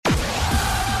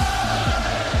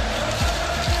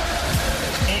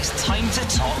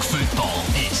talk football,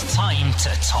 it's time to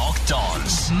talk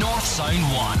Dons. North Sound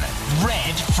 1,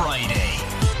 Red Friday.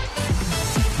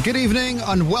 Good evening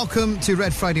and welcome to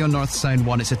Red Friday on North Sound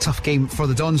 1. It's a tough game for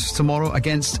the Dons tomorrow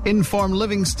against in-form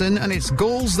Livingston, and it's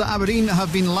goals that Aberdeen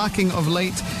have been lacking of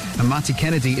late, and Matty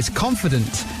Kennedy is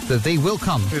confident that they will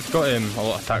come. We've got a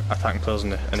lot of attacking players in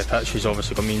the pitch. He's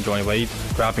obviously got me and Johnny Wide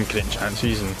grabbing, creating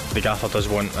chances, and the gaffer does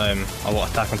want a lot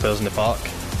of attacking players in the park.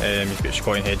 You've got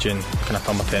Scott Wright and kind of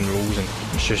number 10 rules, and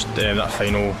it's just that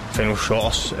final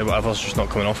shot or whatever's just not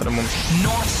coming off at the moment.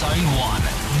 North Sound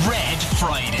 1, Red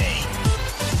Friday.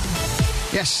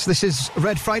 Yes, this is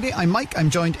Red Friday. I'm Mike. I'm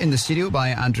joined in the studio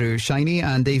by Andrew Shinie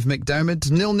and Dave McDermid.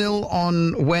 0-0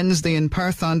 on Wednesday in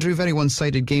Perth, Andrew. Very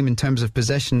one-sided game in terms of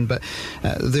possession, but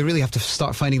they really have to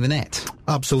start finding the net.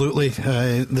 Absolutely.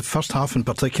 The first half in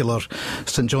particular,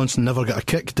 St Johnstone never got a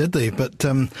kick, did they? But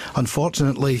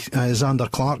unfortunately, Zander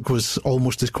Clark was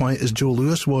almost as quiet as Joe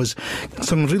Lewis was.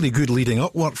 Some really good leading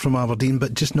up work from Aberdeen,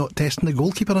 but just not testing the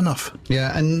goalkeeper enough.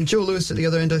 Yeah, and Joe Lewis at the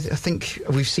other end, I think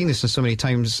we've seen this so many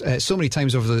times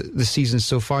over the season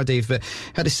so far, Dave, but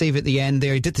had a save at the end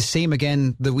there. He did the same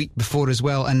again the week before as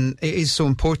well, and it is so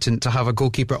important to have a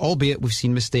goalkeeper, albeit we've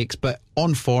seen mistakes, but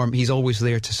on form, he's always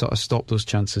there to sort of stop those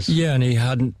chances. Yeah, and he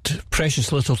hadn't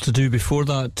precious little to do before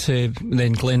that.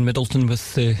 Then Glenn Middleton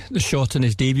with the shot in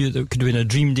his debut, that could have been a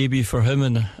dream debut for him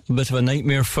and a bit of a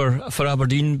nightmare for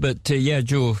Aberdeen. But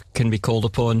Joe can be called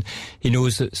upon. He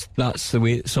knows that's the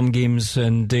way some games,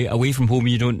 and away from home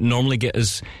you don't normally get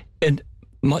as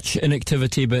much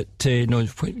inactivity, but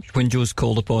when Joe's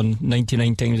called upon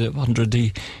 99 times out of 100,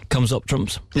 he comes up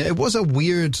trumps. Yeah, it was a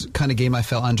weird kind of game, I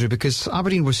felt, Andrew, because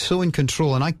Aberdeen was so in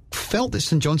control, and I felt that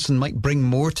St Johnstone might bring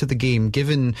more to the game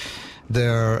given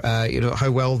their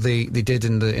how well they did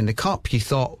in the cup. You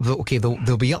thought that, okay,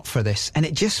 they'll be up for this, and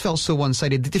it just felt so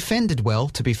one-sided. They defended well,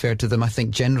 to be fair to them, I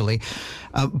think, generally,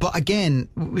 but again,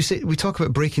 we talk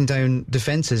about breaking down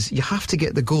defences. You have to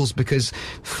get the goals, because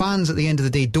fans at the end of the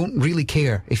day don't really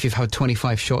care if you've had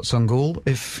 25 shots on goal.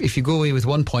 If you go away with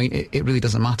 1 point, it really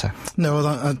doesn't matter. No,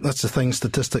 that's the thing.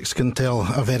 Statistics can tell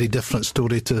a very different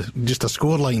story to just a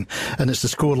scoreline, and it's the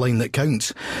scoreline that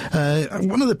counts.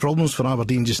 One of the problems for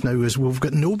Aberdeen just now is we've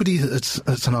got nobody that's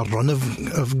in a run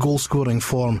of goal scoring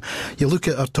form. You look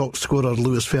at our top scorer,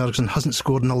 Lewis Ferguson, hasn't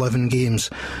scored in 11 games.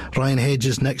 Ryan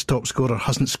Hedges, next top scorer,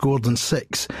 hasn't scored in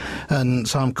 6, and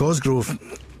Sam Cosgrove,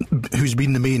 who's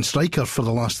been the main striker for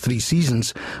the last 3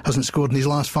 seasons, hasn't scored in his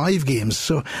last 5 games.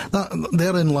 So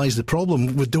therein lies the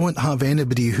problem. We don't have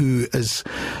anybody who is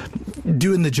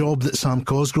doing the job that Sam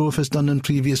Cosgrove has done in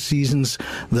previous seasons,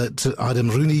 that Adam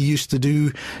Rooney used to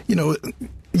do.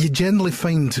 You generally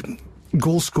find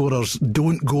goal scorers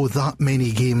don't go that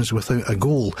many games without a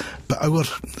goal, but our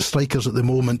strikers at the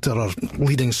moment, or our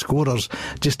leading scorers,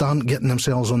 just aren't getting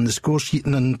themselves on the score sheet.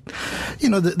 And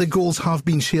the goals have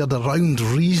been shared around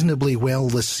reasonably well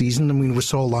this season. I mean, we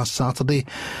saw last Saturday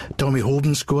Tommy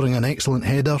Hoban scoring an excellent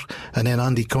header, and then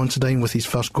Andy Considine with his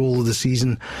first goal of the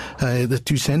season. The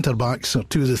 2 centre-backs, or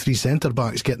 2 of the 3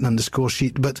 centre-backs, getting on the score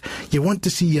sheet. But you want to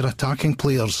see your attacking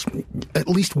players at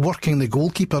least working the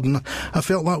goalkeeper, and I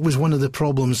felt that was one of the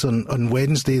problems on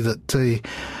Wednesday, that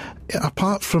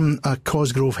apart from a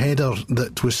Cosgrove header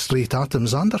that was straight at him,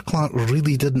 Zander Clark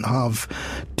really didn't have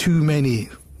too many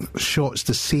shots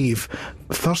to save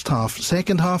first half.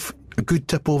 Second half, a good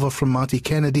tip over from Matty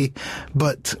Kennedy,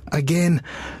 but again,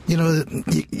 you're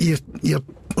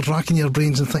racking your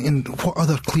brains and thinking, what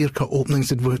other clear-cut openings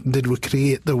did we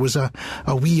create? There was a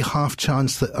wee half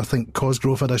chance that I think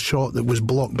Cosgrove had a shot that was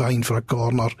blocked behind for a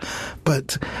corner,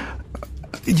 but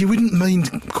you wouldn't mind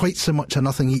quite so much a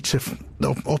nothing each if the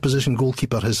opposition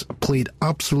goalkeeper has played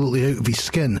absolutely out of his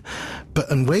skin. But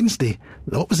on Wednesday,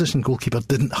 the opposition goalkeeper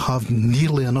didn't have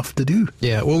nearly enough to do.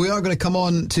 Yeah, well, we are going to come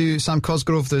on to Sam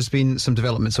Cosgrove. There's been some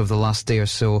developments over the last day or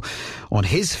so on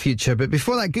his future. But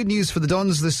before that, good news for the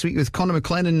Dons this week, with Conor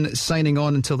McLennan signing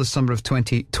on until the summer of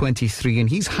 2023, and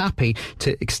he's happy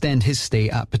to extend his stay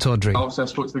at Pittodrie. Obviously, I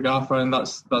spoke to the gaffer, and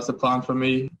that's the plan for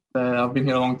me. I've been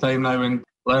here a long time now and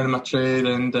learning my trade,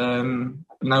 and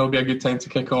now will be a good time to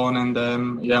kick on, and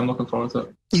I'm looking forward to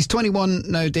it. He's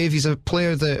 21 now, Dave. He's a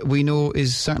player that we know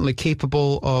is certainly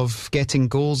capable of getting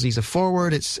goals. He's a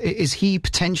forward. Is he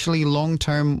potentially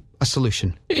long-term a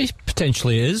solution? He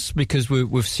potentially is, because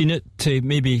we've seen it,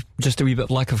 maybe just a wee bit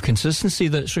of lack of consistency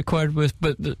that's required with,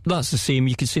 but that's the same.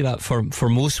 You can see that for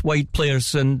most wide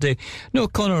players. And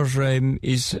Conor,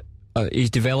 he's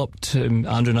developed.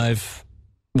 Andrew and I have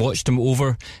watched him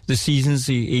over the seasons.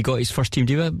 He got his first team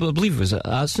debut, I believe it was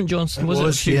at St Johnstone,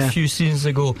 was it? A few seasons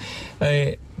ago.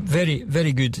 very,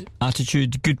 very good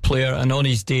attitude, good player, and on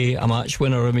his day, a match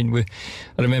winner. I mean,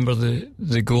 I remember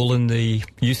the goal in the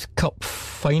Youth Cup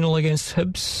final against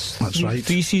Hibs. That's right.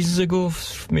 3 seasons ago,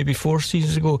 maybe 4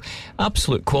 seasons ago.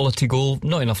 Absolute quality goal.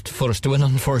 Not enough for us to win,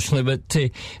 unfortunately,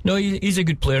 but no, he's a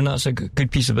good player, and that's a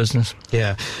good piece of business.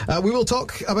 Yeah. We will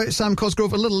talk about Sam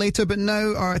Cosgrove a little later, but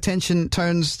now our attention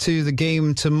turns to the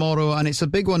game tomorrow, and it's a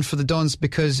big one for the Dons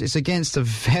because it's against a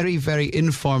very, very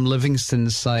informed Livingston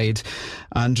side,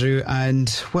 Andrew,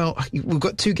 and well, we've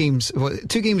got two games,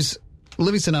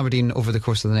 Livingston Aberdeen over the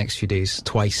course of the next few days,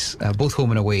 twice, both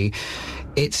home and away.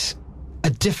 It's a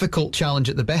difficult challenge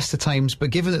at the best of times,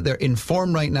 but given that they're in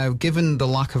form right now, given the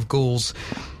lack of goals,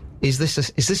 is this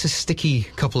a sticky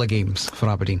couple of games for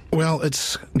Aberdeen? Well,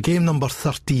 it's game number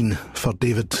 13 for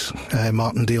David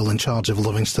Martindale in charge of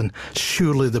Livingston.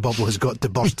 Surely the bubble has got to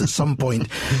burst at some point,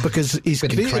 because he's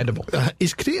created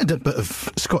a bit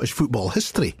of Scottish football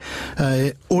history.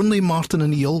 Only Martin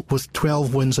O'Neill with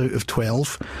 12 wins out of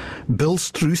 12. Bill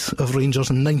Struth of Rangers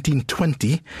in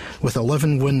 1920 with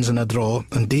 11 wins and a draw,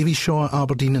 and Davy Shaw at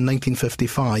Aberdeen in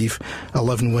 1955,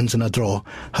 11 wins and a draw,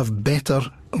 have better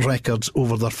records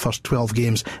over their first 12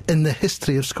 games in the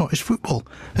history of Scottish football.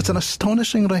 It's an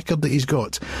astonishing record that he's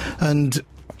got, and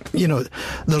you know,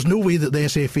 there's no way that the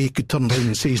SFA could turn around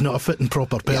and say he's not a fit and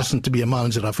proper person to be a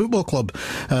manager of a football club,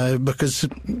 because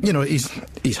you know, he's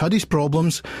had his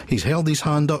problems, he's held his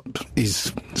hand up,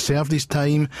 he's served his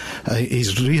time,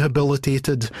 he's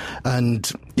rehabilitated,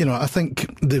 and you know, I think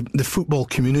the football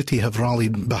community have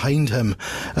rallied behind him,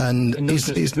 and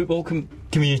he's football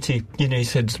community, you know, he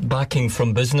said backing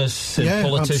from business and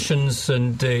politicians,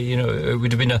 and you know, it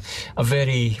would have been a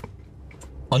very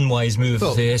unwise move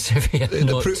of the SFA.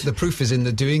 The proof is in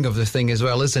the doing of the thing as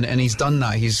well, isn't it? And he's done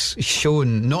that. He's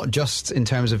shown, not just in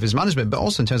terms of his management, but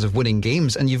also in terms of winning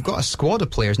games. And you've got a squad of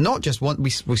players, not just one. We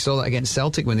saw that against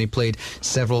Celtic when they played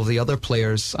several of the other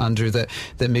players, Andrew, that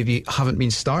maybe haven't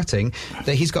been starting,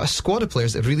 that he's got a squad of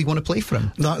players that really want to play for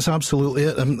him. That's absolutely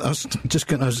it. I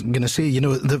was going to say, you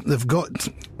know, they've got,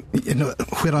 you know,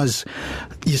 whereas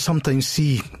you sometimes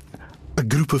see a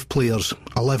group of players,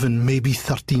 11, maybe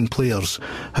 13 players,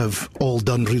 have all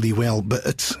done really well, but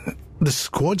it's the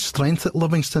squad strength at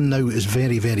Livingston now is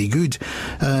very, very good.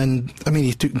 And I mean,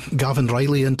 he took Gavin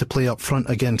Riley in to play up front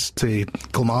against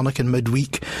Kilmarnock in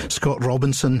midweek. Scott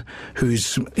Robinson,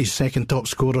 who's his second top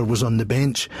scorer, was on the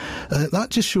bench. That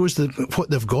just shows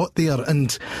what they've got there,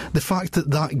 and the fact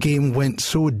that game went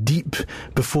so deep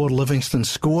before Livingston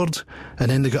scored,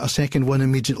 and then they got a second one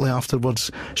immediately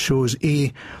afterwards, shows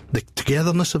the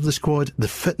togetherness of the squad, the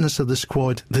fitness of the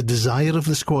squad, the desire of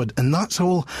the squad, and that's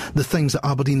all the things that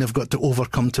Aberdeen have got to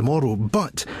overcome tomorrow.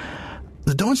 But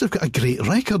the Dons have got a great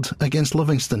record against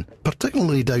Livingston,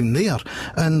 particularly down there.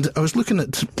 And I was looking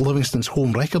at Livingston's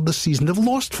home record this season. They've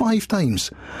lost 5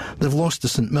 times. They've lost to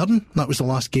St Mirren. That was the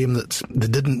last game that they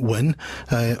didn't win,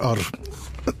 or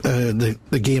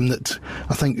the game that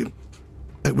I think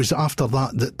it was after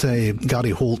that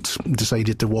Gary Holt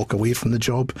decided to walk away from the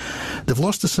job. They've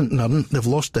lost to St Mirren, they've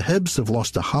lost to Hibs, they've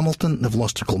lost to Hamilton, they've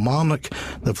lost to Kilmarnock,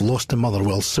 they've lost to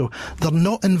Motherwell. So they're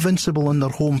not invincible in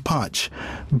their home patch.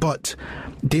 But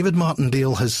David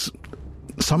Martindale has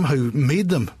somehow made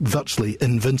them virtually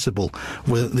invincible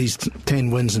with these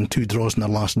 10 wins and 2 draws in their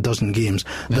last dozen games.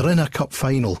 They're in a cup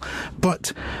final.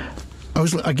 But I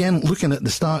was again looking at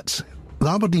the stats. The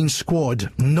Aberdeen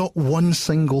squad, not one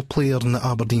single player in the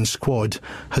Aberdeen squad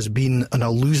has been on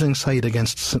a losing side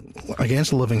against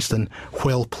Livingston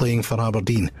while playing for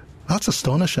Aberdeen. That's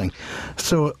astonishing.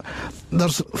 So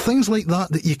there's things like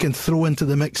that you can throw into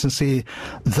the mix and say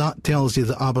that tells you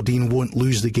that Aberdeen won't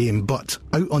lose the game. But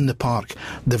out on the park,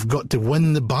 they've got to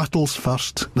win the battles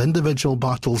first, the individual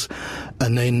battles,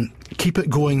 and then keep it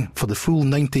going for the full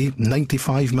 90,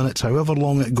 95 minutes, however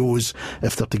long it goes,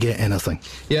 if they're to get anything.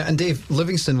 Yeah, and Dave,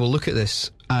 Livingston will look at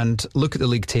this and look at the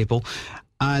league table,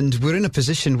 and we're in a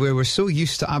position where we're so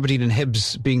used to Aberdeen and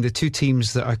Hibs being the two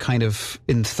teams that are kind of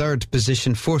in third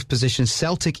position, fourth position,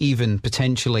 Celtic even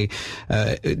potentially,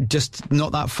 just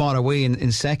not that far away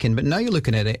in second. But now you're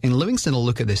looking at it, and Livingston will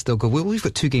look at this, they'll go, well, we've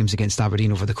got 2 games against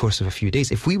Aberdeen over the course of a few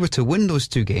days. If we were to win those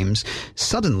 2 games,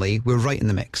 suddenly we're right in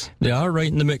the mix. They are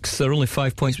right in the mix. They're only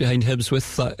 5 points behind Hibs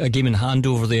with a game in hand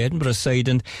over the Edinburgh side,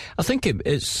 and I think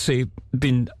it's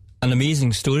been an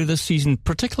amazing story this season,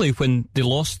 particularly when they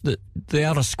lost. They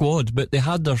are a squad, but they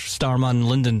had their star man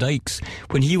Lyndon Dykes.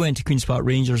 When he went to Queen's Park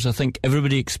Rangers, I think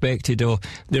everybody expected,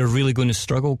 they're really going to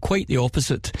struggle. Quite the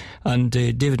opposite. And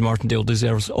David Martindale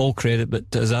deserves all credit,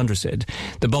 but as Andrew said,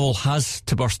 the bubble has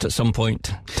to burst at some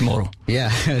point tomorrow. Yeah,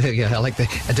 I like the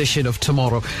addition of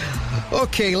tomorrow.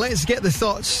 OK, let's get the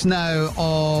thoughts now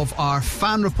of our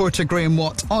fan reporter Graham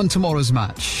Watt on tomorrow's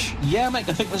match. Yeah, Mike,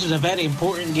 I think this is a very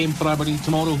important game for Aberdeen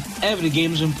tomorrow. Every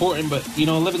game's important, but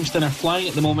Livingston are flying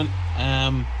at the moment.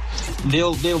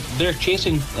 They're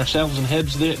chasing ourselves and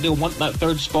Hibs. They'll want that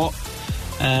third spot.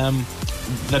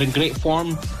 They're in great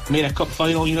form. Made a cup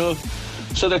final,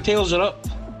 so their tails are up.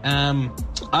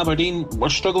 Aberdeen, we're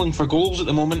struggling for goals at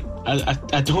the moment.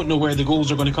 I don't know where the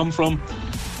goals are going to come from.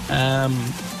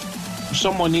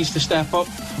 Someone needs to step up,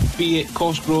 be it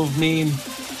Cosgrove, Main,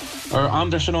 or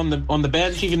Anderson on the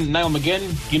bench, even Niall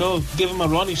McGinn. Give him a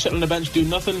run. He's sitting on the bench doing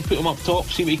nothing. Put him up top,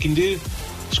 see what he can do.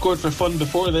 Scored for fun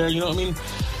before there, you know what I mean?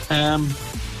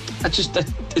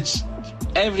 It's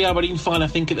every Aberdeen fan, I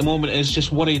think, at the moment is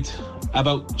just worried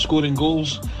about scoring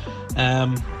goals.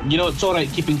 It's alright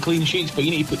keeping clean sheets, but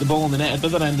you need to put the ball in the net at the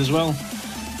other end as well.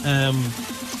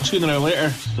 Sooner or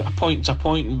later, a point's a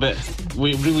point, but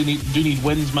we really do need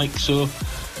wins, Mike. So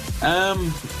I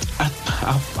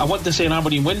want to say an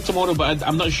Aberdeen win tomorrow, but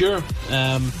I'm not sure.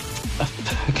 I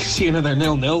can see another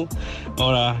 0-0,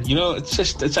 or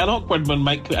it's an awkward one,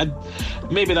 Mike.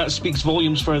 Maybe that speaks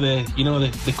volumes for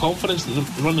the confidence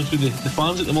that's running through the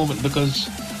fans at the moment, because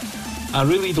I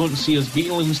really don't see us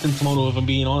beating Livingston tomorrow, if I'm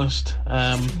being honest.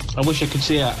 I wish I could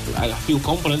say I feel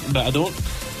confident, but I don't.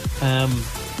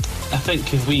 I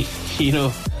think if we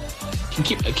can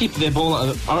keep the ball out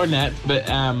of our net, but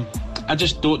I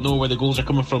just don't know where the goals are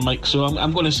coming from, Mike. So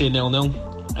I'm going to say 0-0,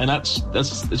 and that's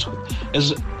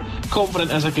as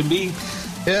confident as I can be.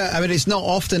 Yeah, I mean, it's not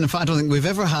often, in fact I don't think we've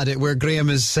ever had it, where Graham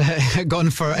has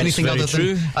gone for anything other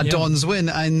than a Dons win,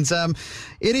 and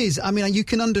it is, I mean, you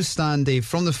can understand, Dave,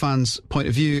 from the fans' point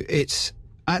of view, it's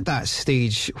at that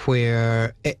stage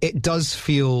where it does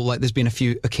feel like there's been a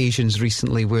few occasions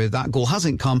recently where that goal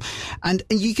hasn't come, and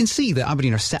you can see that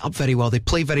Aberdeen are set up very well, they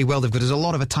play very well, there's a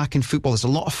lot of attacking football, there's a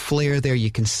lot of flair there,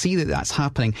 you can see that that's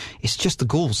happening. It's just the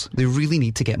goals, they really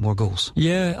need to get more goals.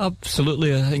 Yeah,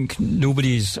 absolutely. I think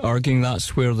nobody's arguing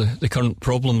that's where the current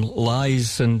problem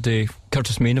lies, and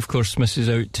Curtis Main, of course, misses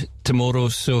out tomorrow,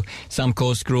 so Sam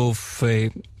Cosgrove,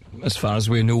 as far as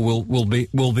we know, will be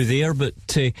there, but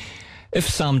if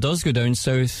Sam does go down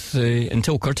south,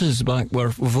 until Curtis is back,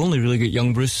 we've only really got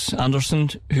young Bruce Anderson,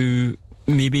 who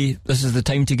maybe this is the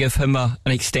time to give him an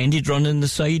extended run in the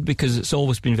side, because it's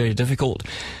always been very difficult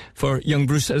for young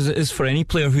Bruce, as it is for any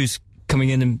player who's coming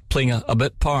in and playing a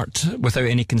bit part without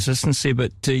any consistency.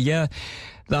 But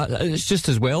that it's just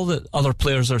as well that other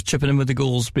players are chipping in with the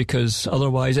goals, because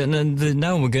otherwise, and then the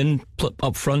Niall McGinn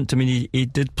up front, I mean, he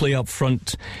did play up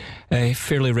front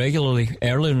fairly regularly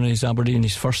earlier in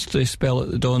his first spell at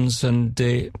the Dons, and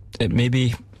it may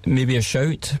be a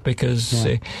shout, because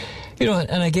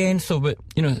and again, but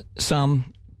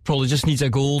Sam probably just needs a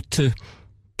goal to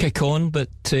kick on, but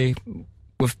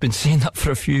we've been saying that for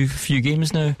a few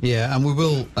games now. Yeah, and we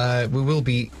will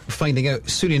be finding out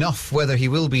soon enough whether he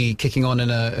will be kicking on in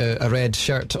a red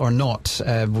shirt or not.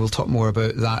 We'll talk more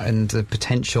about that and the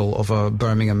potential of a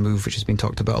Birmingham move, which has been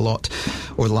talked about a lot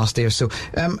over the last day or so.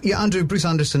 Andrew, Bruce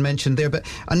Anderson mentioned there, but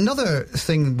another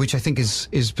thing which I think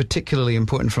is particularly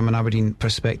important from an Aberdeen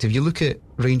perspective, you look at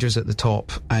Rangers at the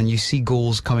top and you see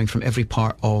goals coming from every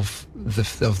part of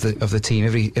the team.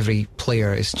 Every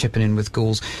player is chipping in with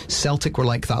goals. Celtic were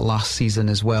like that last season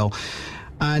as well,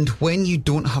 and when you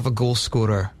don't have a goal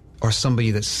scorer or somebody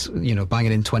that's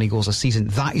banging in 20 goals a season,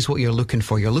 that is what you're looking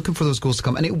for. You're looking for those goals to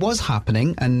come, and it was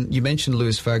happening. And you mentioned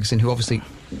Lewis Ferguson, who obviously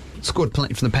scored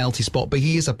plenty from the penalty spot, but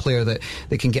he is a player that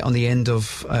can get on the end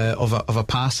of a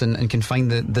pass and can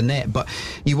find the net. But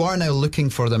you are now looking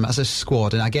for them as a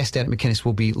squad, and I guess Derek McInnes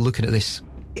will be looking at this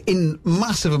in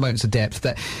massive amounts of depth,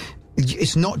 that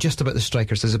it's not just about the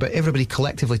strikers, it's about everybody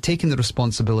collectively taking the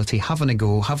responsibility, having a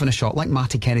go, having a shot, like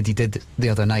Matty Kennedy did the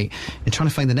other night, and trying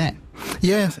to find the net.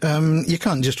 Yeah, you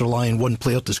can't just rely on one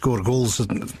player to score goals,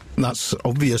 and that's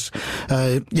obvious.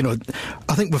 I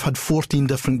think we've had 14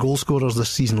 different goal scorers this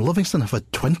season. Livingston have had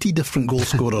 20 different goal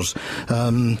scorers.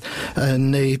 I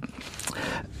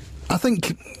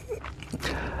think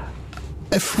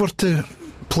if we're to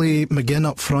play McGinn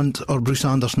up front or Bruce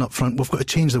Anderson up front, we've got to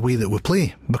change the way that we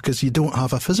play, because you don't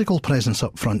have a physical presence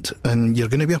up front, and you're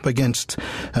going to be up against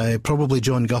probably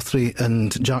John Guthrie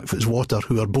and Jack Fitzwater,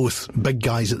 who are both big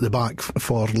guys at the back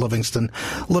for Livingston.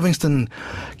 Livingston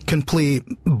can play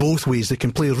both ways. They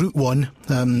can play route one,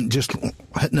 just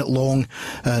hitting it long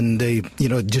and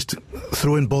just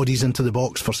throwing bodies into the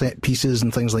box for set pieces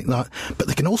and things like that, but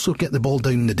they can also get the ball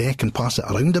down the deck and pass it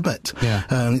around a bit.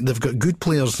 They've got good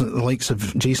players, the likes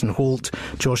of Jason Holt,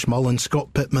 Josh Mullen,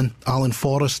 Scott Pittman, Alan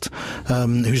Forrest,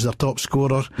 who's their top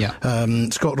scorer,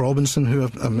 Scott Robinson, who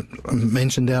I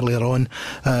mentioned earlier on.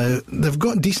 They've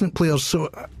got decent players, so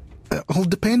it'll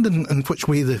depend on which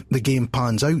way the game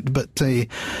pans out, but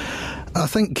I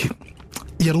think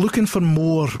you're looking for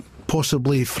more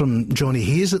possibly from Johnny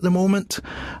Hayes at the moment.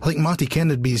 I think Matty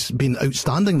Kennedy's been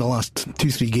outstanding the last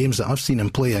 2-3 games that I've seen him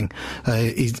playing.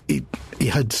 He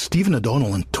had Stephen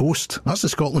O'Donnell on toast. That's the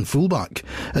Scotland fullback,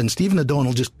 and Stephen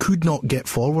O'Donnell just could not get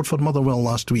forward for Motherwell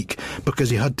last week because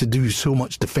he had to do so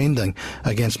much defending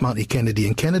against Matty Kennedy,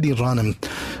 and Kennedy ran him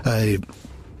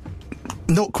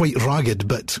not quite ragged,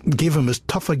 but gave him as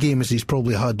tough a game as he's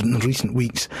probably had in recent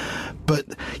weeks. But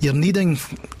you're needing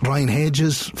Ryan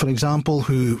Hedges, for example,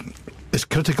 who is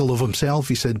critical of himself.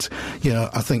 He said,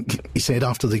 I think he said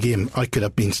after the game, I could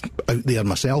have been out there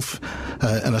myself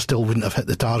and I still wouldn't have hit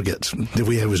the target the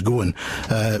way I was going.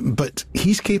 But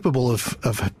he's capable of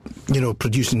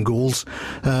producing goals.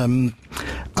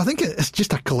 I think it's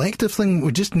just a collective thing.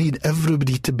 We just need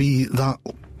everybody to be that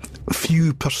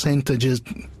few percentages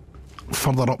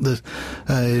further up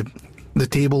the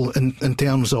table in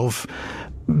terms of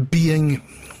being,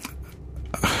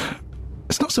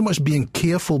 it's not so much being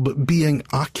careful, but being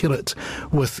accurate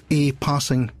with A,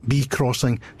 passing, B,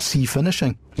 crossing, C,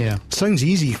 finishing. Sounds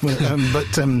easy,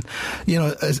 but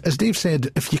as Dave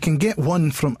said, if you can get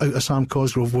one from out of Sam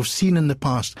Cosgrove, we've seen in the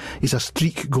past he's a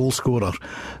streak goal scorer.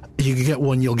 You get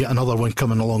one, you'll get another one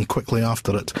coming along quickly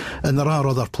after it, and there are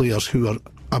other players who are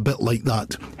a bit like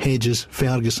that. Hedges,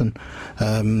 Ferguson,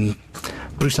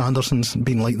 Bruce Anderson's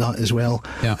been like that as well.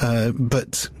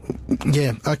 But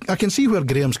I can see where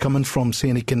Graham's coming from,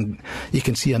 saying you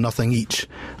can see a nothing each.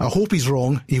 I hope he's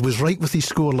wrong. He was right with his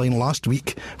scoreline last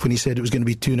week when he said it was going to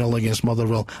be 2-0 against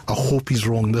Motherwell. I hope he's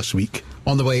wrong this week.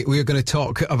 On the way, we're going to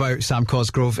talk about Sam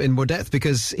Cosgrove in more depth,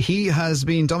 because he has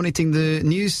been dominating the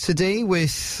news today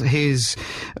with his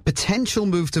potential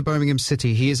move to Birmingham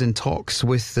City. He is in talks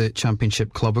with the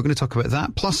Championship club. We're going to talk about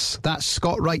that, plus that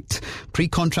Scott Wright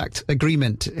pre-contract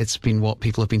agreement. It's been what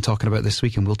people have been talking about this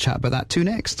week, and we'll chat about that too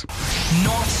next.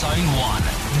 North Sound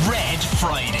 1 Red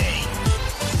Friday.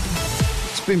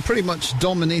 It's been pretty much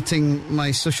dominating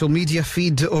my social media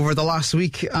feed over the last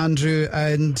week, Andrew,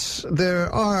 and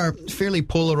there are fairly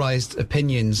polarised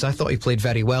opinions. I thought he played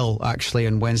very well, actually,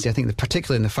 on Wednesday. I think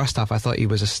particularly in the first half, I thought he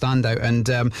was a standout,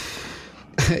 and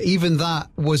even that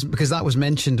was because that was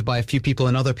mentioned by a few people,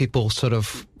 and other people sort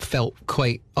of felt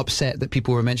quite upset that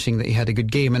people were mentioning that he had a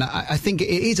good game. And I think it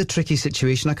is a tricky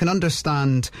situation. I can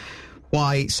understand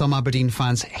why some Aberdeen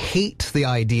fans hate the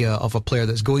idea of a player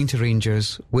that's going to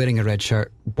Rangers wearing a red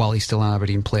shirt while he's still an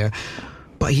Aberdeen player.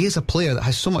 But he is a player that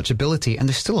has so much ability, and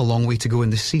there's still a long way to go in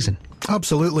this season.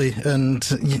 Absolutely, and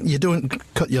you don't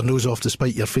cut your nose off to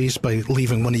spite your face by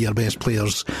leaving one of your best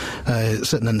players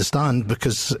sitting in the stand,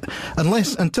 because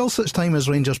until such time as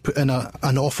Rangers put in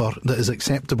an offer that is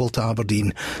acceptable to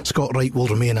Aberdeen, Scott Wright will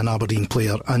remain an Aberdeen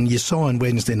player. And you saw on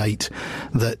Wednesday night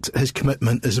that his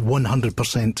commitment is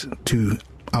 100% to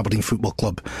Aberdeen Football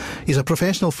Club. He's a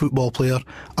professional football player.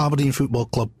 Aberdeen Football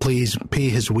Club pay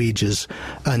his wages,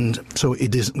 and so he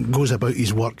goes about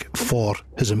his work for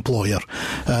his employer.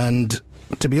 And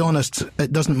to be honest,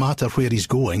 it doesn't matter where he's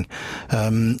going.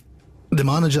 The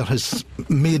manager has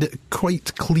made it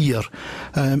quite clear,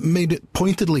 made it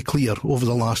pointedly clear over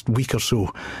the last week or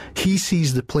so. He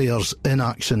sees the players in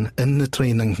action in the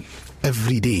training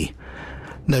every day.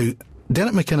 Now,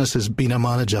 Derek McInnes has been a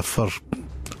manager for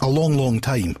a long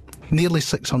time, nearly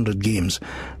 600 games.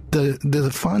 The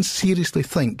fans seriously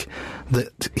think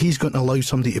that he's going to allow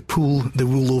somebody to pull the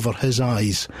wool over his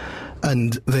eyes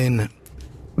and then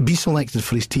be selected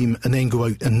for his team and then go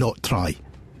out and not try.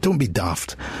 Don't be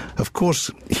daft. Of course,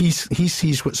 he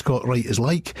sees what Scott Wright is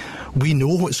like. We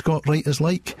know what Scott Wright is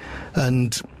like,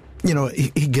 and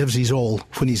he gives his all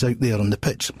when he's out there on the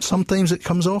pitch. Sometimes it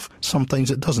comes off, sometimes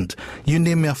it doesn't. You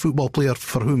name me a football player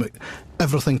for whom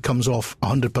everything comes off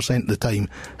 100% of the time,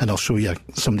 and I'll show you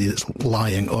somebody that's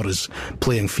lying or is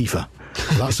playing FIFA.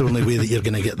 That's the only way that you're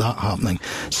going to get that happening.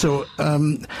 So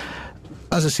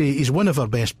as I say, he's one of our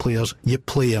best players. You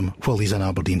play him while he's an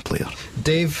Aberdeen player.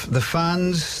 Dave, the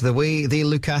fans, the way they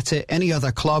look at it, any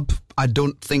other club, I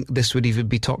don't think this would even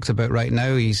be talked about right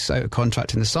now. He's out of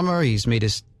contract in the summer, he's made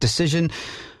his decision,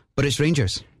 but it's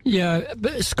Rangers. Yeah,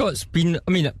 but Scott's been,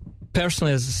 I mean,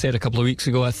 personally, as I said a couple of weeks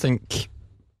ago, I think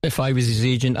if I was his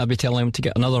agent, I'd be telling him to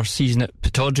get another season at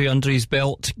Pittodrie under his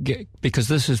belt, because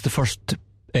this is the first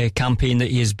campaign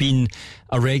that he has been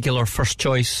a regular first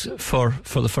choice for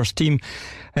the first team.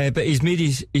 But he's made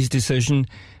his decision.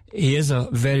 He is a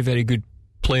very, very good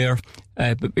player,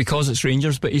 but because it's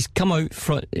Rangers, but he's come out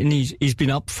front and he's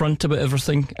been up front about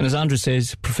everything, and as Andrew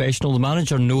says, professional. The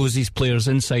manager knows these players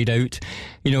inside out,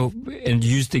 you know, and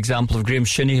used the example of Graham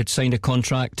Shinie had signed a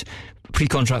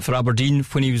pre-contract for Aberdeen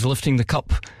when he was lifting the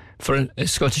cup for a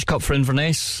Scottish Cup for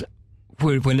Inverness,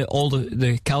 when all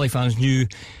the Cali fans knew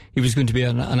he was going to be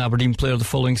an Aberdeen player the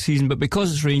following season. But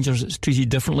because it's Rangers, it's treated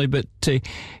differently. But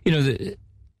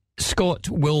Scott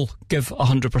will give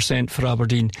 100% for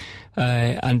Aberdeen,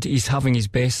 and he's having his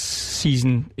best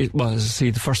season. Well, as I say,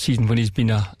 the first season when he's been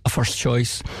a first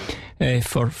choice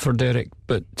for Derek.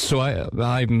 But so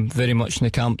I'm very much in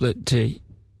the camp that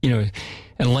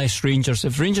unless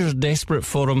if Rangers are desperate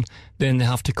for him, then they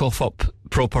have to cough up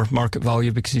proper market value,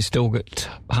 because he's still got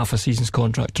half a season's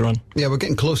contract to run. Yeah, we're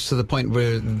getting close to the point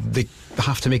where they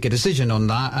have to make a decision on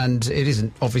that, and it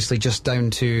isn't obviously just down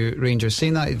to Rangers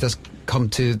saying that. It does come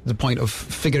to the point of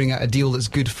figuring out a deal that's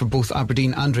good for both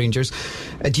Aberdeen and Rangers.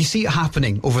 Do you see it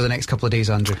happening over the next couple of days,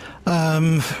 Andrew?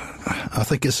 I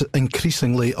think it's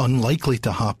increasingly unlikely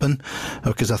to happen,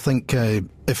 because I think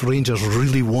if Rangers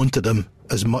really wanted him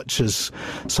as much as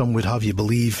some would have you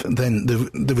believe, then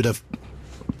they would have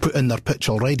put in their pitch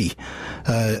already.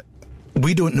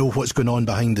 We don't know what's going on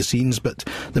behind the scenes, but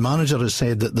the manager has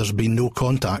said that there's been no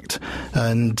contact,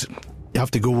 and you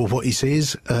have to go with what he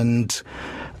says. And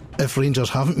if Rangers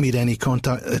haven't made any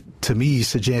contact, it, to me,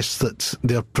 suggests that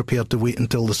they're prepared to wait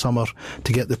until the summer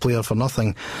to get the player for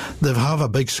nothing. They have a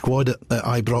big squad at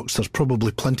Ibrox. There's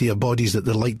probably plenty of bodies that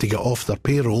they'd like to get off their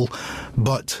payroll,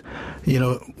 but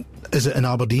is it in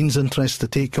Aberdeen's interest to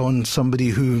take on somebody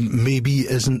who maybe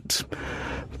isn't,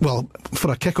 well,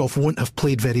 for a kick-off, won't have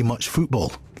played very much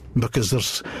football? Because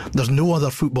there's no other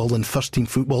football than first team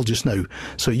football just now.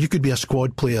 So you could be a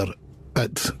squad player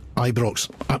at Ibrox,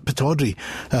 at Pittodrie,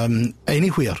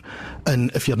 anywhere, and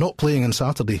if you're not playing on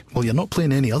Saturday, well, you're not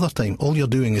playing any other time. All you're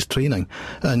doing is training,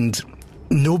 and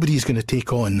nobody's going to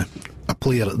take on a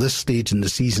player at this stage in the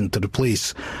season to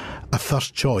replace a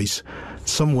first choice,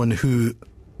 someone who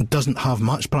doesn't have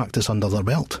much practice under their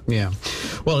belt. Yeah.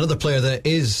 Well, another player that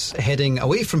is heading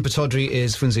away from Pittodrie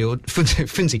is Funso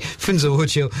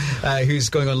Ocho, who's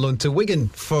going on loan to Wigan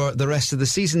for the rest of the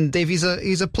season. Dave, he's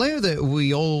a player that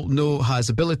we all know has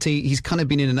ability. He's kind of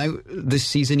been in and out this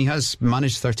season. He has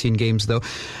managed 13 games though,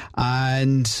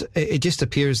 and it just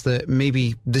appears that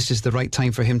maybe this is the right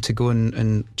time for him to go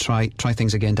and try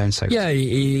things again down south. Yeah,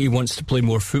 he wants to play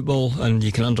more football, and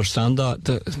you can understand that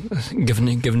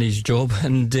given his job.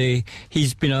 And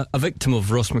he's been a victim of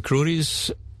Ross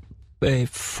McCrory's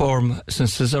form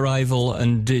since his arrival,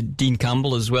 and Dean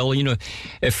Campbell as well.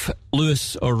 If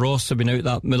Lewis or Ross have been out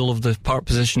that middle of the park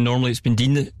position, normally it's been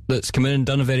Dean that's come in and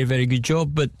done a very, very good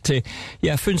job. But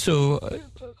Funso,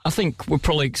 I think we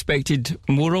probably expected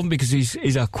more of him because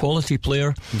he's a quality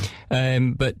player,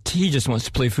 but he just wants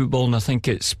to play football, and I think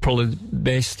it's probably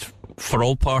best for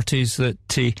all parties that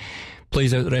he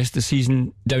plays out the rest of the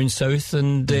season down south,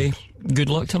 and good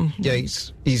luck to him. Yeah,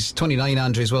 he's 29,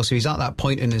 Andrew, as well, so he's at that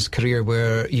point in his career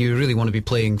where you really want to be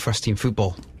playing first team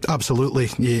football. Absolutely.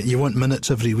 You want minutes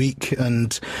every week,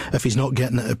 and if he's not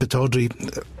getting it at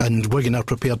Pittodrie and Wigan are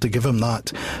prepared to give him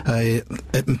that,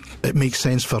 it makes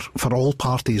sense for all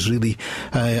parties, really.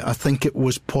 I think it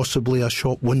was possibly a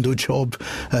shop window job,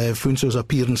 Funso's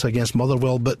appearance against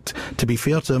Motherwell, but to be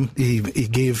fair to him, he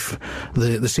gave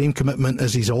the same commitment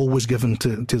as he's always given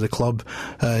to the club.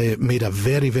 Made a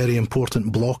very, very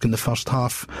important block in the first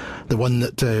half, the one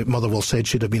that Motherwell said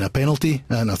should have been a penalty,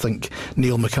 and I think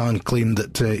Neil McCann claimed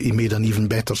that he made an even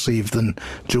better save than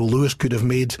Joe Lewis could have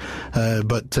made,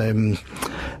 but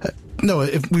no,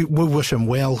 we wish him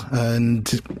well,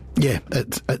 and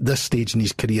at this stage in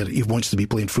his career he wants to be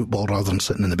playing football rather than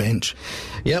sitting on the bench.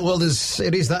 Yeah, well,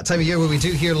 it is that time of year where we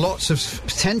do hear lots of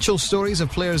potential stories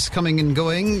of players coming and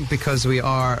going, because we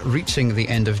are reaching the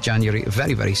end of January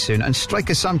very, very soon. And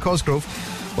striker Sam Cosgrove,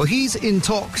 well, he's in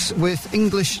talks with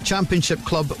English Championship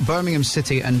club Birmingham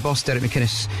City and boss Derek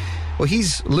McInnes. Well,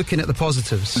 he's looking at the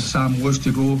positives. If Sam was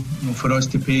to go, for us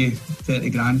to pay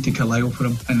 30 grand to Carlisle for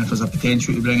him, and if there's a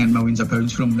potential to bring in millions of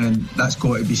pounds for him, then that's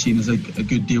got to be seen as a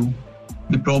good deal.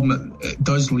 The problem it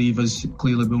does leave is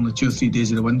clearly we're only 2 or 3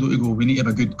 days of the window to go. We need to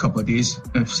have a good couple of days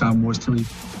if Sam was to leave.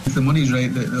 If the money's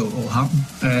right, that will happen.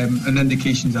 And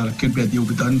indications are it could be a deal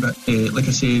be done, but like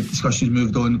I say, discussions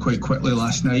moved on quite quickly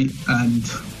last night, and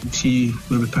we'll see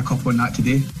where we pick up on that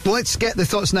today. Let's get the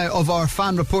thoughts now of our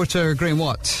fan reporter Graham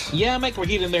Watt. Yeah, Mike, we're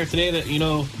hearing there today that, you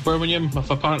know, Birmingham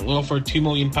have apparently offered £2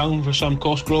 million for Sam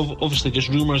Cosgrove. Obviously just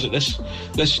rumours at this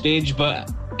stage,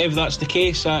 but if that's the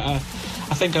case, I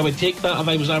think I would take that if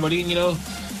I was Aberdeen. You know,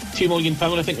 £2 million.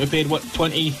 I think we paid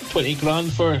 20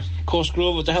 grand for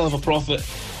Cosgrove. It's a hell of a profit.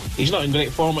 He's not in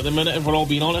great form at the minute, if we're all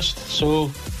being honest. So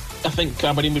I think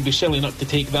Aberdeen would be silly not to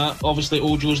take that. Obviously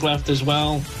Ojo's left as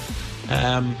well.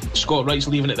 Scott Wright's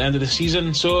leaving at the end of the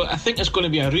season. So I think it's going to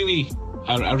be a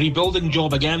rebuilding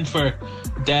job again for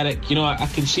Derek. You know, I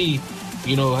can see,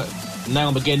 you know,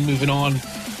 Niall McGinn moving on,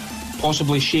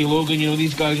 possibly Shea Logan. You know,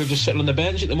 these guys are just sitting on the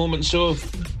bench at the moment, so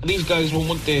these guys won't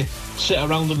want to sit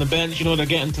around on the bench. You know, they're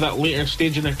getting to that later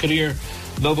stage in their career.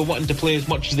 They'll be wanting to play as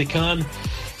much as they can,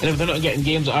 and if they're not getting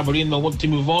games at Aberdeen, they'll want to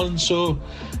move on. So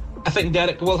I think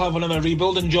Derek will have another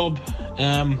rebuilding job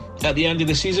at the end of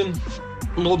the season.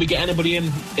 Will we get anybody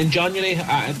in January?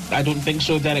 I don't think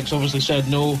so. Derek's obviously said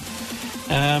no.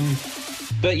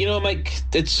 But you know, Mike,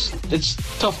 it's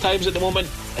tough times at the moment.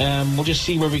 We'll just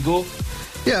see where we go.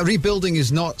 Yeah, rebuilding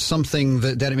is not something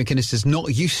that Derek McInnes is not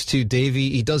used to,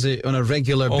 Davey. He does it on a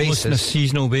regular basis. Almost on a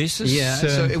seasonal basis. Yeah,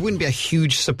 so it wouldn't be a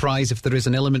huge surprise if there is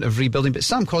an element of rebuilding. But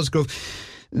Sam Cosgrove,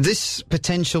 this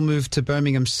potential move to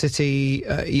Birmingham City,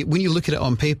 when you look at it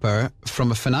on paper,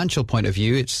 from a financial point of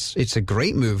view, it's a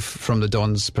great move from the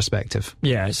Dons' perspective.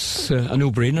 Yeah, it's a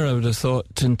no-brainer, I would have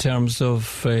thought, in terms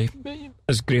of,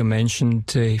 as Graham mentioned,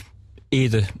 the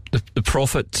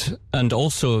profit and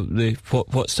also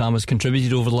what Sam has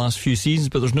contributed over the last few seasons.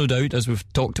 But there's no doubt, as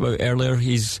we've talked about earlier,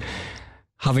 he's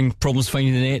having problems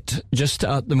finding the net just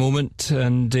at the moment,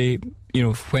 and you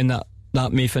know, when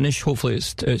that may finish, hopefully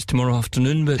it's tomorrow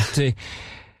afternoon. But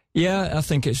yeah, I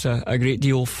think it's a great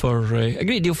deal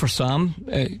for Sam,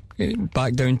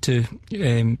 back down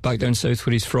south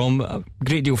where he's from. A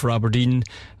great deal for Aberdeen,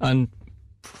 and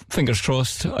fingers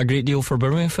crossed, a great deal for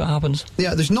Birmingham if it happens.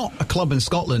 Yeah, there's not a club in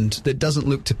Scotland that doesn't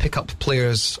look to pick up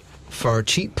players for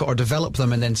cheap or develop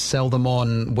them and then sell them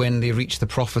on when they reach the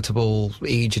profitable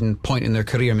age and point in their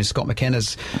career. I mean, Scott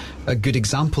McKenna's a good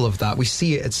example of that. We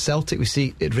see it at Celtic, we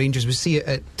see it at Rangers, we see it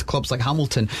at clubs like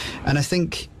Hamilton, and I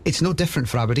think it's no different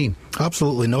for Aberdeen.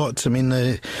 Absolutely not. I mean,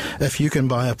 if you can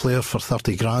buy a player for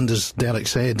 30 grand, as Derek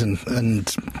said, and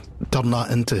turn that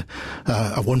into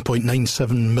a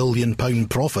 £1.97 million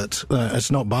profit, it's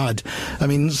not bad. I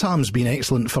mean, Sam's been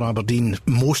excellent for Aberdeen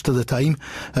most of the time.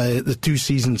 The 2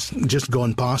 seasons just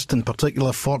gone past, in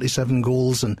particular, 47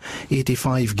 goals and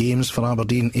 85 games for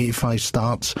Aberdeen, 85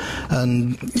 starts.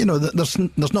 And, you know, there's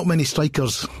not many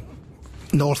strikers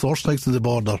north or south of the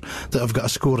border that have got a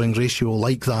scoring ratio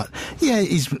like that. Yeah,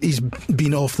 he's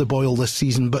been off the boil this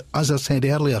season, but as I said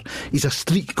earlier, he's a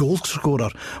streak goal scorer.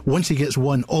 Once he gets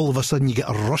one, all of a sudden you get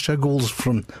a rush of goals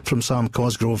from Sam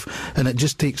Cosgrove, and it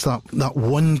just takes that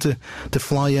one to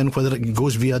fly in, whether it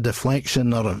goes via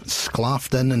deflection or it's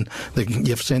claffed in and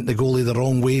you've sent the goalie the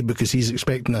wrong way because he's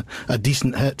expecting a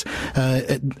decent hit.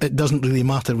 It doesn't really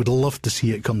matter. We'd love to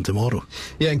see it come tomorrow.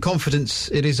 Yeah, and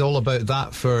confidence, it is all about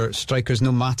that for strikers,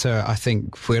 no matter, I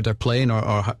think, where they're playing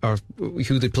or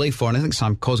who they play for. And I think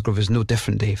Sam Cosgrove is no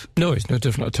different, Dave. No, he's no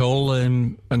different at all.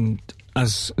 And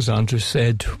as Andrew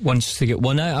said, once they get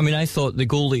one out, I mean, I thought the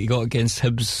goal that he got against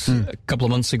Hibs a couple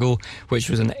of months ago, which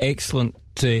was an excellent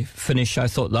finish, I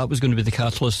thought that was going to be the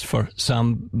catalyst for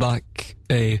Sam back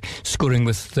scoring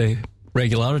with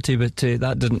regularity, but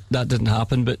that didn't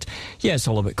happen. But yeah, it's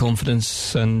all about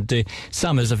confidence, and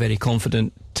Sam is a very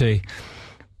confident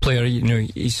player. You know,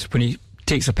 when he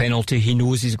takes a penalty, he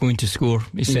knows he's going to score.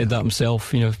 He said that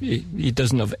himself. You know, he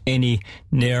doesn't have any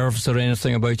nerves or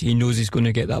anything about it. He knows he's going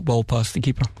to get that ball past the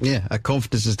keeper. Yeah,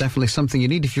 confidence is definitely something you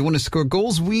need if you want to score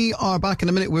goals. We are back in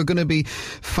a minute. We're going to be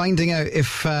finding out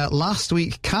if last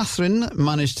week Catherine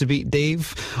managed to beat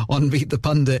Dave on Beat the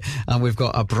Pundit, and we've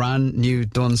got a brand new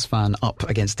Dons fan up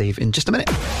against Dave in just a minute.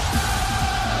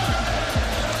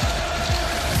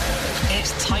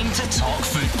 It's time to talk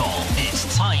football.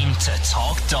 It's time to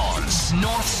talk Dons.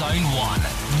 North Sound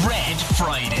 1, Red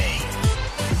Friday.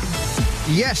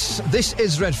 Yes, this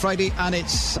is Red Friday and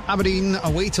it's Aberdeen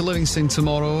away to Livingston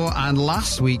tomorrow. And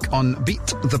last week on Beat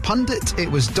the Pundit, it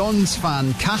was Dons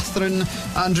fan Catherine,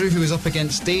 Andrew, who was up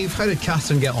against Dave. How did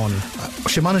Catherine get on?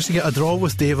 She managed to get a draw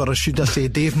with Dave, or should I say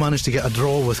Dave managed to get a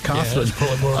draw with Catherine. Yeah,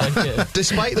 probably more like it.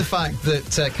 Despite the fact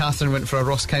that Catherine went for a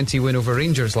Ross County win over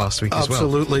Rangers last week as well.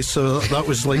 Absolutely, so that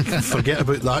was like, forget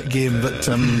about that game. But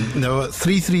no,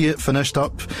 3-3 it finished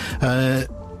up.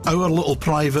 Our little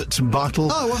private battle.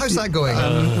 Oh, well, how's that going?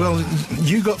 Well,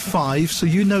 you got 5, so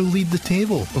you now lead the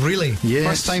table. Really? Yes.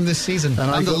 First time this season. And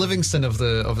I'm the Livingston of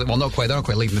the. Well, not quite. They're not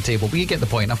quite leading the table, but you get the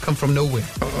point. I've come from nowhere.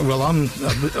 Well, I'm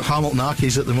Hamilton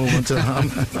Accies at the moment.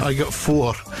 I got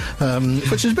 4,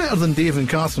 which is better than Dave and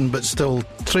Catherine, but still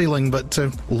trailing. But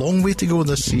long way to go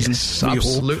this season. Yes,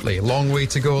 absolutely. Long way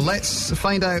to go. Let's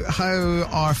find out how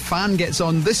our fan gets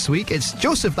on this week. It's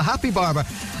Joseph, the Happy Barber,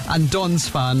 and Dons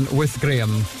fan with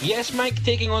Graham. Yes, Mike,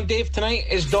 taking on Dave tonight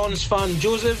is Dons fan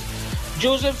Joseph.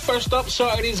 Joseph, first up,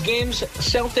 Saturday's games,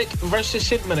 Celtic versus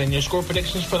St Mirren. Your score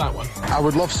predictions for that one? I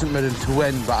would love St Mirren to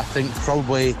win, but I think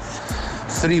probably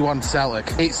 3-1 Celtic.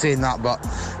 Hate saying that, but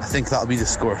I think that'll be the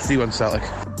score, 3-1 Celtic.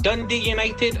 Dundee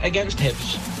United against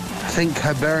Hibs. I think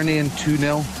Hibernian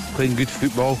 2-0, playing good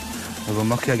football. I was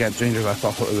unlucky against Rangers. I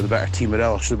thought it was a better team, but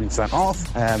I should have been sent off.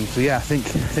 So yeah, I think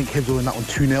Hibs will win that one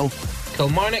 2-0.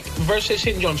 Kilmarnock versus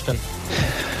St Johnstone.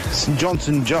 St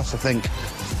Johnstone just, I think,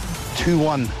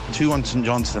 2-1 St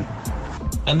Johnstone.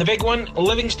 And the big one,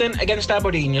 Livingston against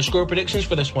Aberdeen. Your score predictions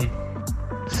for this one?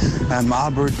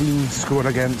 Aberdeen scored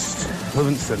against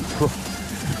Livingston.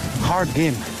 Hard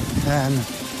game.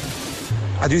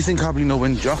 I do think Aberdeen will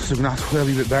win just. They're going to have to play a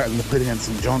wee bit better than they played against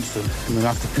St Johnstone. And they're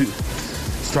going to have to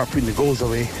start putting the goals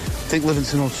away. I think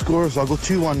Livingston will score, so I'll go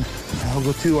 2-1. I'll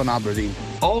go 2-1 Aberdeen.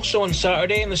 Also on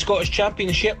Saturday in the Scottish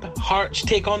Championship, Hearts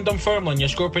take on Dunfermline. Your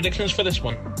score predictions for this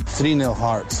one? 3-0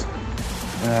 Hearts.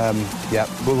 Yeah,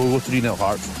 we'll go 3-0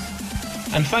 Hearts.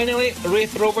 And finally,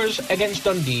 Wraith Rovers against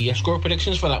Dundee. Your score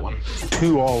predictions for that one?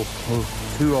 2-all.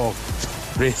 2-all.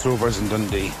 Wraith Rovers and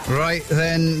Dundee. Right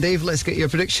then, Dave, let's get your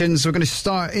predictions. We're going to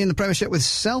start in the Premiership with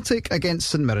Celtic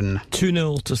against St Mirren.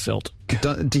 2-0 to Celtic.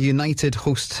 Do United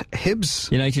host Hibs?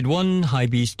 United 1, High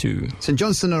Bees 2. St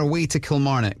Johnstone are away to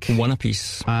Kilmarnock. 1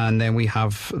 apiece. And then we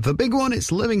have the big one. It's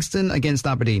Livingston against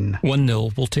Aberdeen.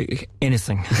 1-0. We'll take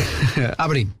anything.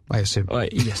 Aberdeen, I assume.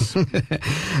 Yes.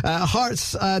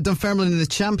 Hearts, Dunfermline in the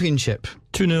Championship.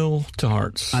 2-0 to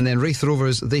Hearts. And then Wraith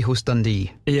Rovers, they host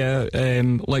Dundee. Yeah,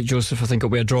 like Joseph, I think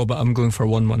it'll be a draw, but I'm going for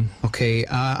 1-1. Okay,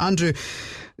 Andrew,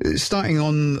 starting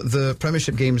on the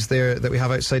Premiership games there that we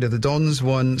have outside of the Dons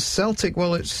one, Celtic,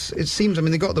 well, it seems, I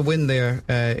mean, they got the win there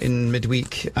in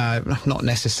midweek. Not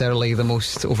necessarily the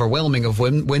most overwhelming of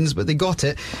wins, but they got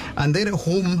it. And they're at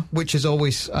home, which is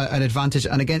always an advantage.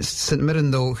 And against St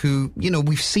Mirren, though, who,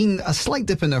 we've seen a slight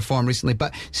dip in their form recently,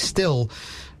 but still,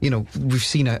 we've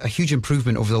seen a huge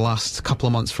improvement over the last couple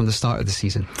of months from the start of the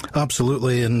season.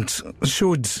 Absolutely, and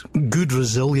showed good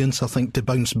resilience, I think, to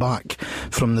bounce back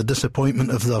from the disappointment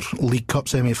of their League Cup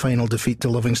semi-final defeat to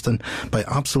Livingston by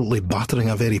absolutely battering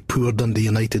a very poor Dundee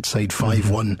United side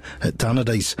 5-1 at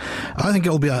Tannadice. I think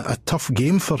it'll be a tough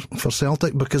game for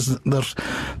Celtic because there's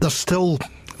still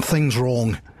things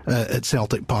wrong at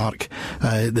Celtic Park.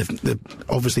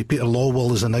 Obviously Peter Lawwell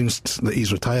has announced that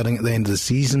he's retiring at the end of the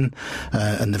season,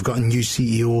 and they've got a new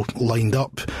CEO lined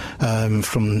up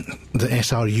from the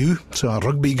SRU, so a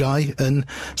rugby guy in,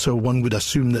 so one would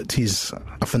assume that he's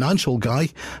a financial guy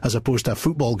as opposed to a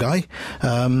football guy,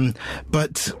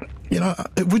 but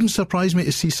it wouldn't surprise me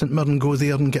to see St Mirren go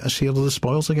there and get a share of the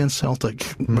spoils against Celtic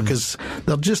because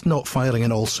they're just not firing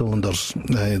in all cylinders,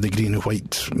 the green and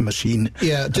white machine.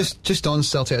 Yeah, just on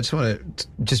Celtic, I just want to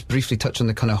just briefly touch on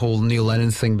the kind of whole Neil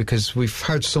Lennon thing because we've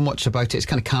heard so much about it. It's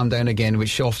kind of calmed down again,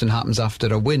 which often happens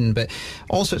after a win, but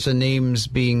all sorts of names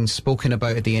being spoken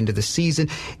about at the end of the season.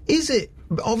 Is it,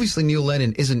 obviously Neil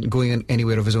Lennon isn't going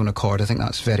anywhere of his own accord, I think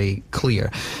that's very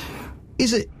clear.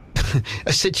 Is it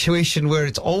a situation where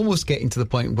it's almost getting to the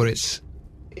point where it's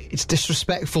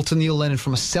disrespectful to Neil Lennon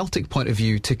from a Celtic point of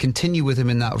view to continue with him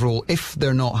in that role if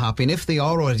they're not happy, and if they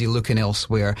are already looking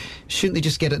elsewhere, shouldn't they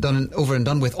just get it done over and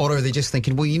done with, or are they just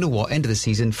thinking, well, you know what, end of the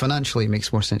season, financially it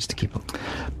makes more sense to keep him?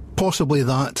 Possibly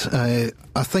that.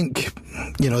 I think,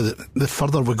 the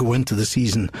further we go into the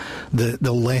season,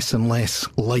 the less and less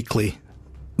likely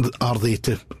are they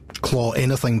to claw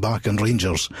anything back on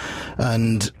Rangers,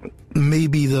 and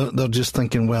maybe they're just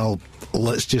thinking, well,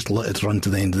 let's just let it run to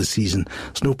the end of the season.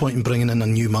 There's no point in bringing in a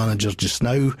new manager just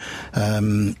now,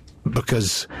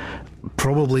 because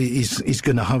probably he's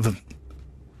going to have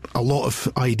a lot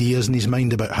of ideas in his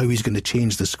mind about how he's going to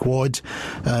change the squad.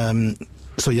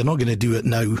 So you're not going to do it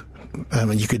now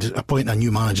you could appoint a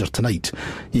new manager tonight.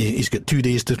 He's got 2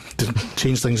 days to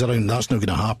change things around. That's not going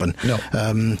to happen. No.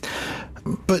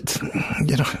 But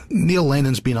Neil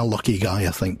Lennon's been a lucky guy,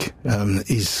 I think.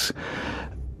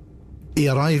 He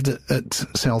arrived at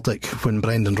Celtic when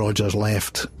Brendan Rodgers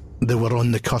left. They were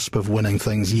on the cusp of winning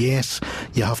things. Yes,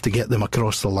 you have to get them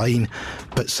across the line,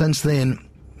 but since then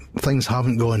things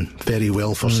haven't gone very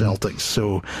well for Celtic.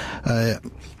 So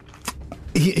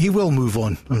he will move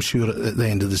on, I'm sure, at the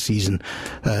end of the season.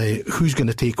 Who's going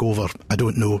to take over? I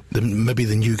don't know. Maybe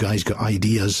the new guy's got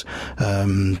ideas.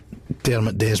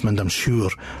 Dermot Desmond, I'm sure,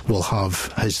 will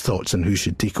have his thoughts on who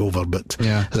should take over. But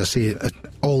as I say,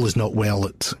 all is not well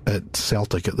at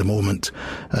Celtic at the moment,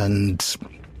 and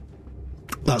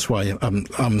that's why I'm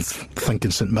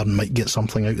thinking St Mirren might get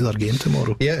something out of their game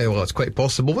tomorrow. Yeah, well, it's quite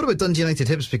possible. What about Dundee United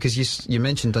Hibs? Because you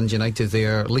mentioned Dundee United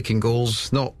there, leaking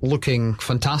goals, not looking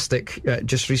fantastic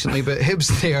just recently, but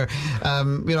Hibs there,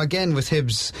 again with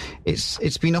Hibs,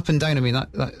 it's been up and down. I mean,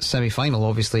 that semi-final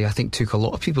obviously I think took a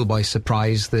lot of people by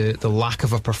surprise, the lack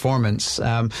of a performance.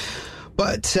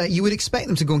 But you would expect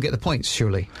them to go and get the points,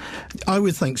 surely? I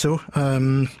would think so.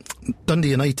 Dundee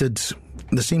United,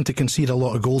 they seem to concede a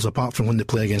lot of goals apart from when they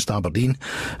play against Aberdeen.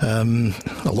 A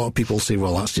lot of people say,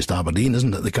 well, that's just Aberdeen,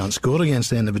 isn't it? They can't score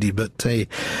against anybody. But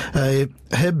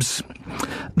Hibs,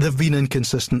 they've been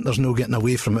inconsistent. There's no getting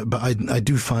away from it. But I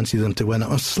do fancy them to win it.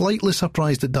 I'm slightly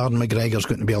surprised that Darren McGregor's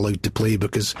going to be allowed to play,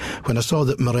 because when I saw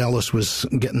that Morelos was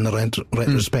getting the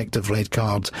retrospective red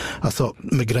card, I thought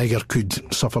McGregor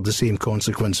could suffer the same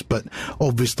consequence. But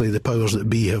obviously the powers that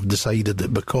be have decided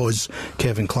that because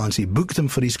Kevin Clancy booked him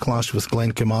for his clash with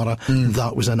Glenn Kamara,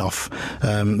 that was enough.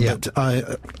 But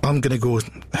I'm going to go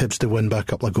Hibs to win by a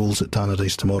couple of goals at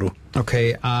Tannadice tomorrow.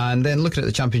 Okay, and then looking at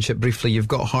the Championship briefly, you've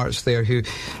got Hearts there who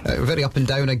are very up and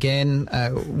down again.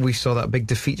 We saw that big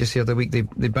defeat just the other week. They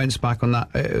bounced back on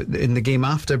that in the game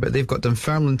after, but they've got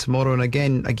Dunfermline tomorrow, and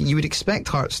again you would expect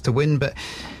Hearts to win, but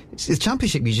it's the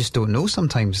Championship, you just don't know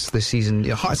sometimes this season.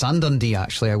 Hearts and Dundee,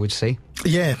 actually, I would say.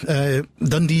 Yeah,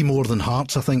 Dundee more than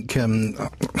Hearts. I think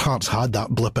Hearts had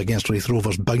that blip against Raith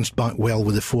Rovers, bounced back well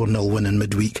with a 4-0 win in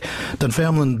midweek.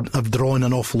 Dunfermline have drawn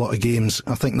an awful lot of games.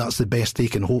 I think that's the best they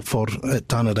can hope for at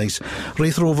Tannadice.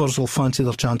 Raith Rovers will fancy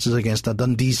their chances against a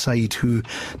Dundee side who,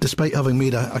 despite having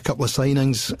made a couple of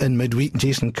signings in midweek,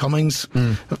 Jason Cummings...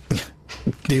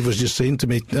 Dave was just saying to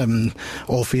me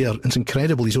off air, it's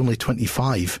incredible, he's only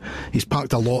 25. He's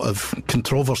packed a lot of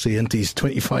controversy into his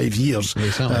 25 years. He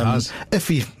certainly has. If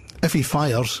he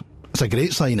fires, it's a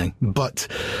great signing, but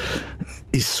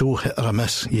he's so hit or a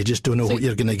miss. You just don't know what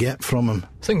you're going to get from him.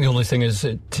 I think the only thing is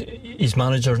that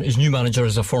his new manager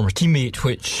is a former teammate,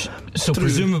 so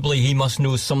presumably he must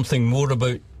know something more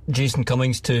about Jason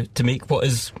Cummings to make what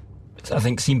is, I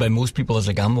think, seen by most people as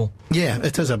a gamble. Yeah,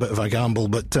 it is a bit of a gamble,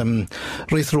 but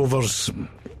Raith Rovers,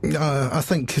 I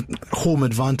think home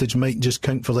advantage might just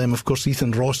count for them. Of course,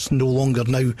 Ethan Ross no longer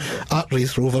now at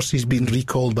Raith Rovers. He's been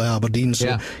recalled by Aberdeen,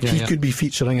 so he could be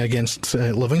featuring against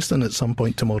Livingston at some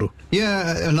point tomorrow.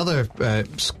 Yeah, another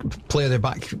player there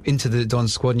back into the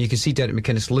Dons squad, and you can see Derek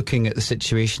McInnes looking at the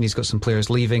situation. He's got some players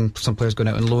leaving, some players going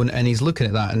out on loan, and he's looking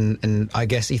at that, and I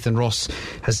guess Ethan Ross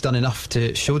has done enough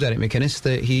to show Derek McInnes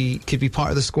that he could be part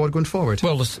of the squad going forward.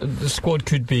 Well, the squad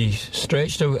could be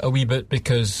stretched a wee bit,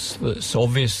 because it's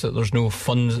obvious that there's no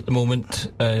funds at the moment,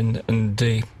 and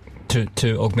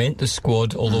to augment the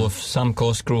squad. Although if Sam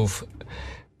Cosgrove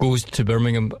goes to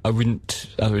Birmingham, I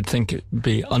would think it would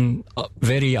be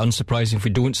very unsurprising if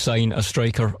we don't sign a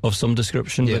striker of some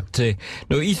description. But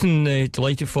no, Ethan,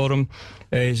 delighted for him.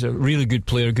 He's a really good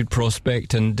player, good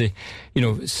prospect, and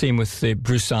same with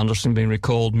Bruce Anderson being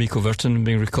recalled, Miko Verton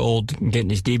being recalled,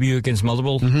 getting his debut against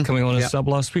Motherwell, coming on as sub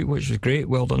last week, which was great.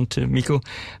 Well done to Miko.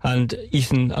 And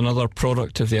Ethan, another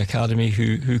product of the academy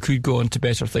who could go on to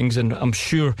better things, and I'm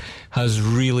sure has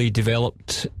really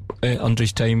developed under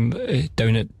his time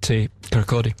down at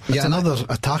Kirkcaldy. It's another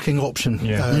attacking option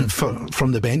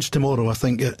from the bench tomorrow, I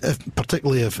think,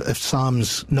 particularly if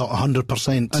Sam's not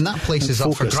 100%. And that place is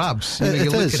focused. Up for grabs. You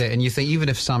look at it and you think, even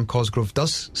if Sam Cosgrove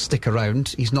does stick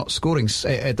around, he's not scoring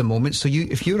at the moment. So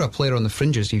if you're a player on the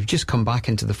fringes, you've just come back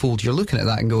into the fold, you're looking at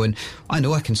that and going, I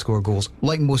know I can score goals.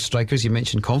 Like most strikers, you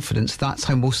mentioned confidence. That's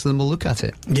how most of them will look at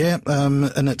it. Yeah,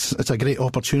 and it's a great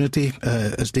opportunity.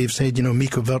 As Dave said,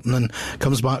 Miko Vertonen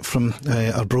comes back from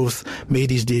Arbroath, made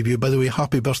his debut. By the way,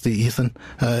 happy birthday, Ethan.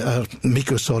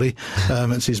 Miko, sorry.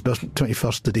 It's his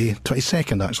 21st today,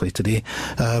 22nd actually today.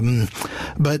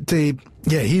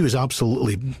 Yeah, he was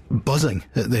absolutely buzzing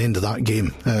at the end of that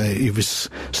game. He was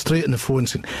straight on the phone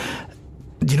saying,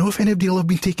 do you know if anybody will have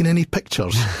been taking any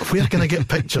pictures? Where can I get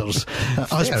pictures?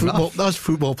 As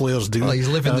football players do. Well, he's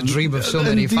living the dream of so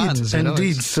many fans.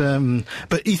 Indeed.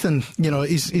 But Ethan,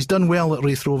 he's done well at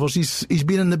Raith Rovers. He's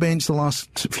been on the bench the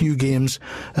last few games.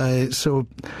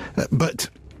 But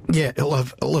yeah, it'll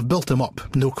have built him up,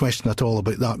 no question at all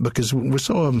about that, because we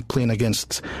saw him playing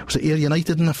against, was it Ayr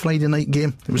United in a Friday night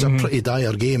game? It was a pretty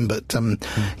dire game, but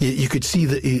you could see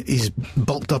that he's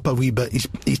bulked up a wee bit.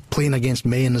 He's playing against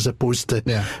men as opposed to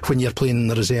when you're playing in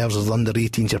the reserves or the under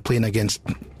 18s, you're playing against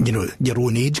your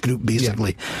own age group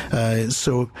basically.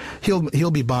 So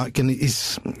he'll be back, and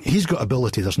he's got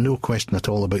ability. There's no question at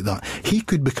all about that. He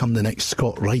could become the next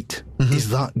Scott Wright. Is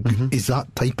that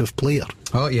type of player?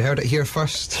 Oh, you heard it here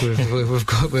first. We've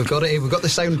got it. We've got the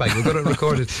soundbite. We've got it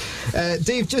recorded.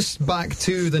 Dave, just back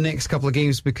to the next couple of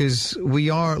games, because we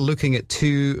are looking at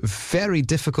two very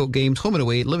difficult games, home and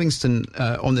away. Livingston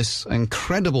on this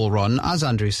incredible run. As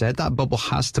Andrew said, that bubble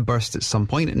has to burst at some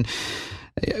point, and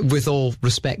with all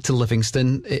respect to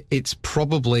Livingston, it's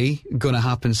probably going to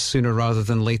happen sooner rather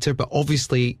than later. But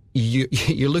obviously,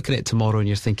 you're looking at it tomorrow and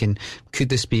you're thinking, could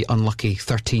this be unlucky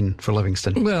 13 for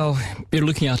Livingston? Well, you're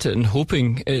looking at it and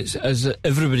hoping. It's, as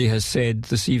everybody has said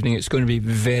this evening, it's going to be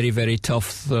very, very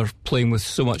tough. They're playing with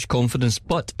so much confidence.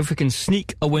 But if we can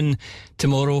sneak a win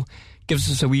tomorrow,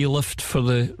 gives us a wee lift for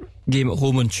the game at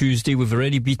home on Tuesday. We've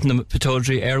already beaten them at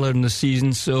Pittodrie earlier in the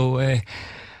season, so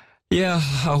yeah,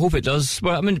 I hope it does.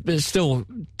 But but still,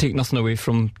 take nothing away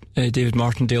from David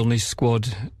Martindale and his squad.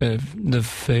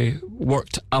 They've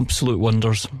worked absolute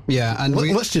wonders. Yeah, and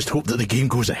let's just hope that the game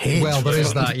goes ahead. Well, there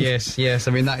is that. Yes.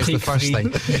 I mean, that is the first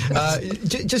thing.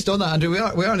 Just on that, Andrew,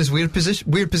 we are in this weird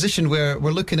position where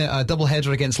we're looking at a double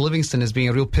header against Livingston as being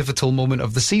a real pivotal moment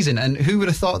of the season. And who would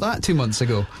have thought that 2 months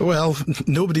ago? Well,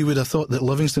 nobody would have thought that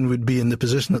Livingston would be in the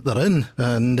position that they're in.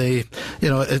 And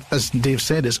as Dave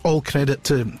said, it's all credit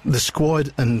to the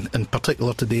squad, and in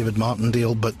particular to David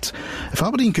Martindale. But if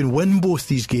Aberdeen can win both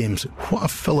these games, what a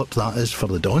fillip that is for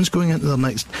the Dons going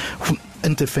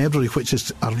into February, which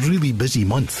is a really busy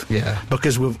month. Yeah,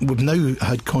 because we've now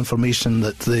had confirmation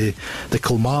that the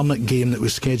Kilmarnock game that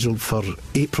was scheduled for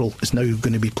April is now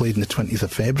going to be played on the 20th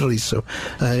of February. So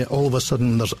all of a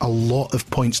sudden there's a lot of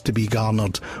points to be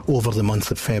garnered over the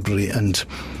month of February, and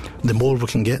the more we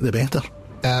can get, the better.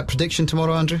 Prediction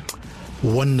tomorrow, Andrew?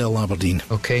 1-0 Aberdeen.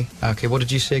 Okay, what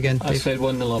did you say again, Dave? I said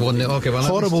 1-0 Aberdeen. 1-0, okay, well,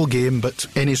 horrible game, but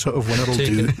any sort of winner will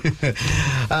do.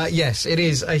 Yes, it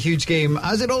is a huge game,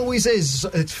 as it always is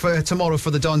for tomorrow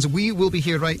for the Dons. We will be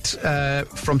here right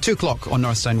from 2 o'clock on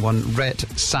North Sound 1, Red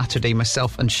Saturday.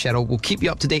 Myself and Cheryl will keep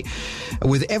you up to date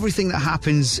with everything that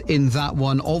happens in that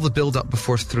one, all the build-up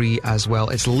before 3 as well.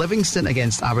 It's Livingston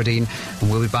against Aberdeen, and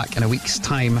we'll be back in a week's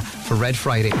time for Red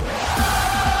Friday.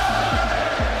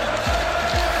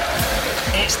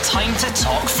 It's time to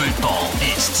talk football.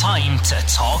 It's time to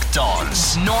talk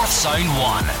Dons. North Sound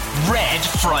 1, Red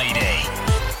Friday.